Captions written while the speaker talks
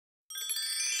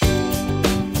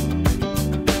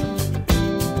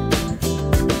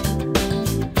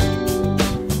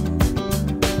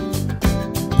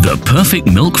perfect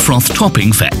milk froth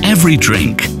topping for every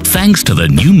drink, thanks to the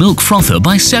new milk frother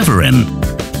by SEVERIN.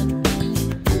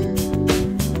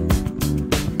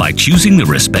 By choosing the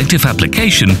respective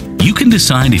application, you can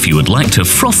decide if you would like to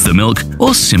froth the milk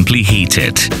or simply heat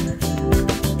it.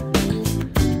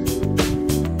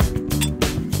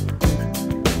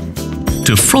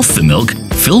 To froth the milk,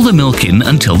 fill the milk in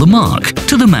until the mark,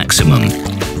 to the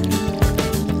maximum.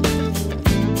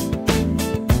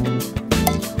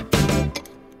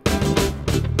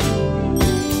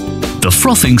 The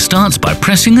frothing starts by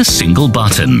pressing a single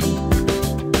button.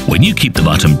 When you keep the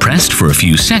button pressed for a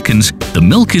few seconds, the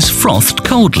milk is frothed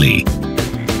coldly.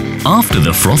 After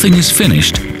the frothing is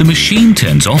finished, the machine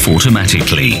turns off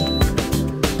automatically.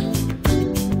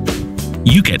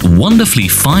 You get wonderfully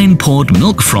fine poured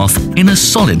milk froth in a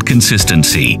solid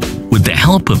consistency with the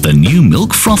help of the new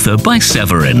milk frother by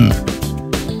SEVERIN.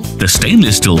 The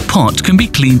stainless steel pot can be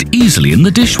cleaned easily in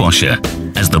the dishwasher,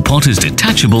 as the pot is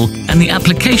detachable and the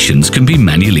applications can be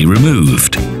manually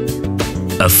removed.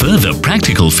 A further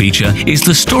practical feature is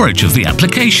the storage of the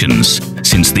applications,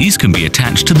 since these can be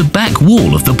attached to the back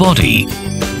wall of the body.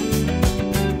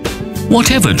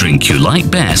 Whatever drink you like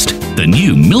best, the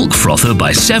new milk frother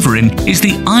by SEVERIN is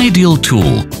the ideal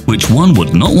tool which one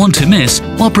would not want to miss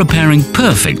while preparing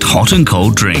perfect hot and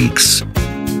cold drinks.